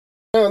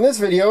in this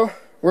video,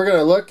 we're going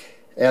to look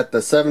at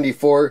the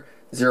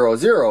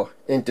 7400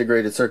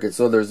 integrated circuit.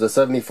 So there's the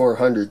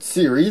 7400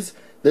 series.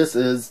 This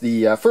is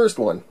the first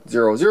one,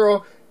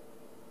 00.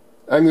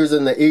 I'm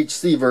using the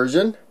HC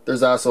version.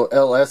 There's also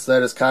LS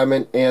that is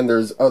common, and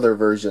there's other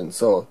versions.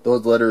 So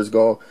those letters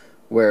go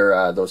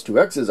where those two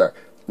X's are.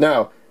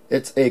 Now,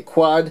 it's a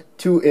quad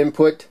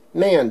 2-input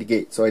NAND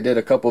gate. So I did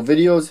a couple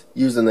videos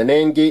using the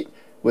NAND gate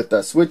with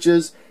the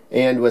switches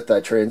and with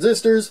the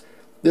transistors.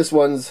 This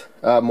one's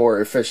more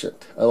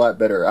efficient, a lot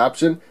better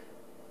option.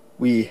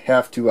 We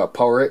have to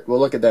power it. We'll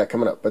look at that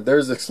coming up. But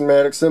there's the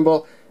schematic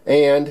symbol,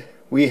 and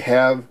we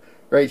have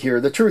right here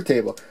the truth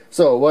table.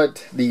 So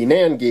what the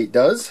NAND gate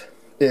does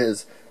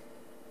is,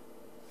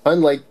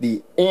 unlike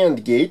the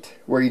AND gate,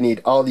 where you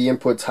need all the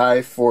inputs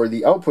high for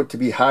the output to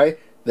be high,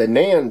 the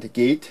NAND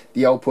gate,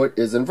 the output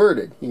is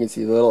inverted. You can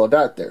see the little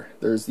dot there.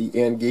 There's the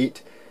AND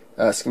gate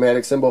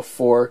schematic symbol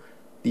for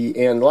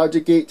the AND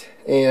logic gate,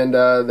 and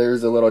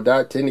there's a little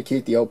dot to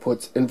indicate the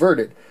output's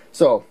inverted.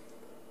 So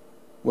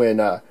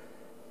when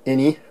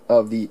any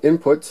of the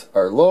inputs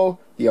are low,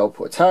 the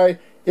output's high.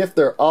 If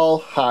they're all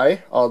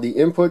high, all the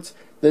inputs,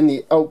 then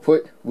the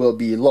output will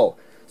be low.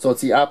 So it's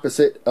the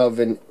opposite of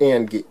an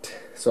AND gate.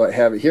 So I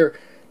have it here.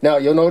 Now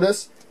you'll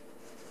notice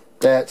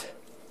that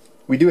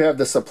we do have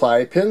the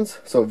supply pins,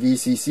 so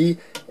VCC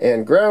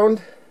and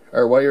ground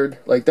are wired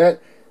like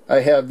that. I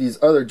have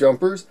these other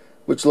jumpers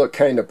which look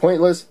kind of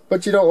pointless,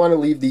 but you don't want to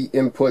leave the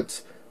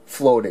inputs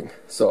floating.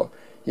 So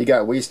you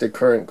got wasted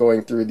current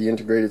going through the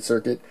integrated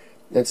circuit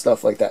and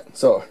stuff like that.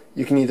 So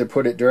you can either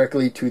put it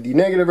directly to the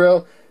negative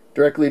rail,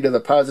 directly to the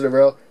positive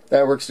rail.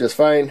 That works just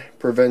fine,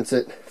 prevents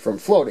it from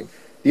floating.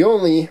 The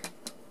only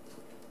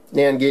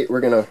NAND gate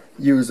we're going to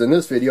use in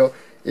this video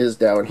is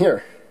down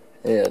here.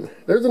 And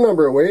there's a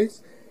number of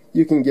ways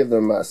you can give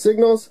them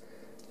signals,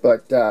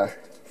 but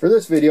for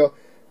this video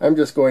I'm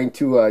just going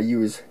to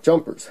use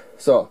jumpers.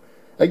 So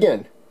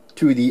again,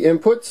 to the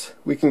inputs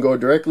we can go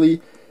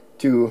directly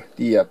to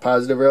the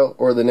positive rail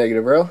or the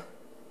negative rail.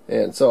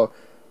 And so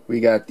we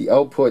got the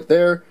output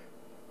there.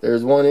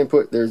 There's one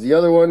input, there's the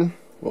other one.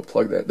 We'll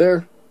plug that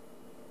there.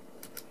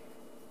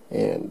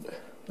 And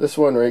this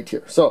one right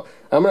here. So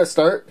I'm going to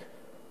start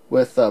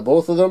with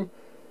both of them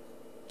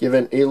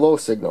given a low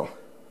signal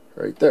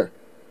right there,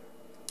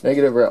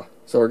 negative rail.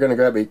 So we're going to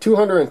grab a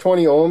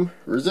 220 ohm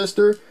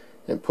resistor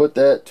and put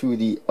that to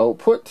the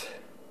output,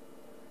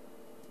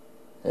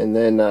 and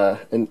then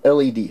an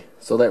LED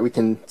so that we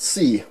can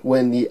see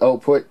when the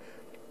output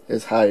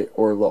is high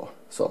or low.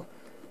 So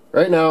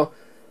right now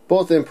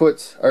both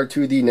inputs are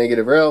to the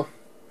negative rail,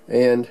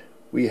 and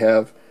we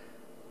have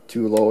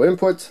two low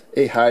inputs,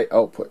 a high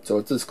output. So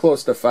it's as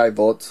close to 5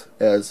 volts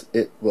as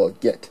it will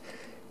get.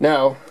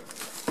 Now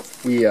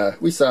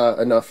we saw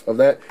enough of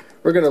that.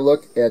 We're going to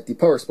look at the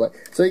power supply.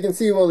 So you can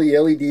see while the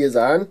LED is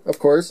on, of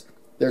course,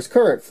 there's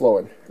current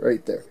flowing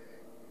right there.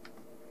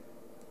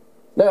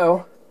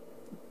 Now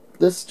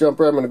this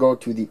jumper, I'm going to go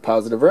to the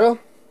positive rail,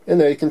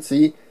 and there you can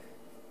see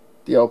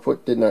the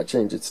output did not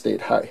change, it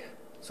stayed high.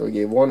 So we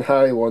gave one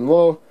high, one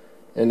low,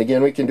 and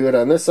again we can do it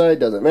on this side,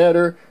 doesn't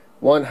matter.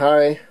 One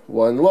high,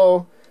 one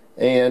low,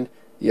 and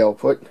the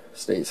output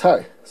stays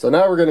high. So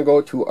now we're going to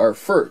go to our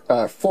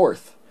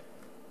fourth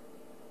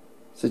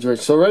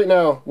situation. So right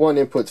now one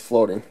input's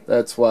floating.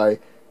 That's why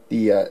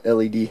the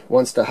LED,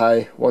 one's to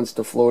high, one's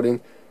to floating.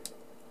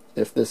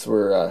 If this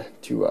were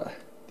to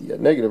the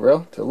negative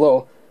rail, to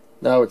low,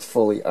 now it's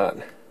fully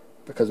on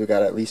because we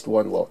got at least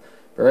one low.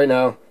 But right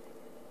now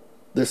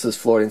this is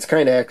floating. It's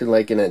kind of acting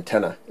like an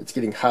antenna. It's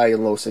getting high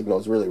and low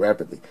signals really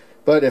rapidly.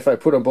 But if I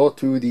put them both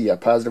to the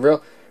positive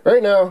rail,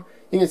 right now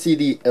you can see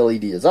the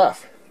LED is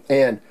off.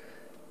 And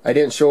I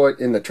didn't show it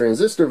in the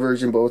transistor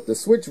version, but with the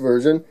switch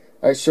version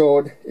I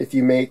showed if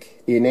you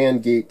make a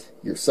NAND gate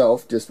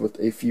yourself just with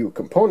a few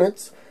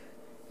components,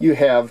 you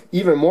have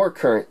even more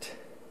current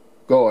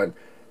going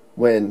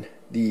when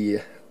the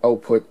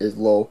output is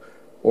low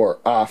or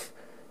off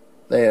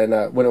than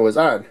when it was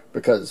on,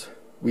 because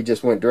we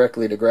just went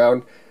directly to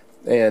ground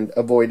and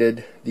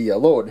avoided the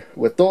load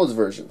with those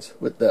versions.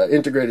 With the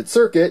integrated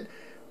circuit,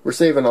 we're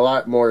saving a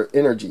lot more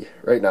energy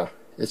right now.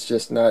 It's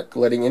just not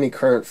letting any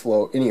current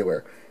flow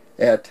anywhere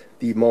at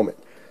the moment.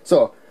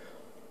 So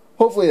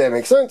hopefully that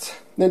makes sense.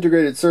 The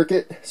integrated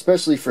circuit,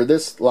 especially for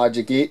this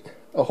logic gate,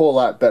 a whole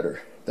lot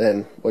better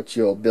than what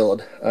you'll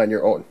build on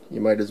your own. You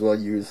might as well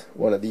use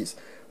one of these.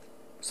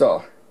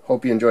 So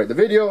hope you enjoyed the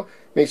video.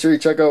 Make sure you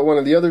check out one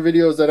of the other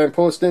videos that I'm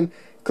posting.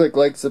 Click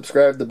like,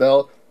 subscribe, the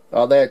bell,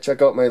 all that.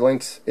 Check out my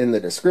links in the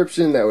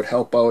description. That would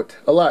help out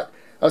a lot.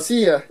 I'll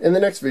see you in the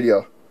next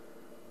video.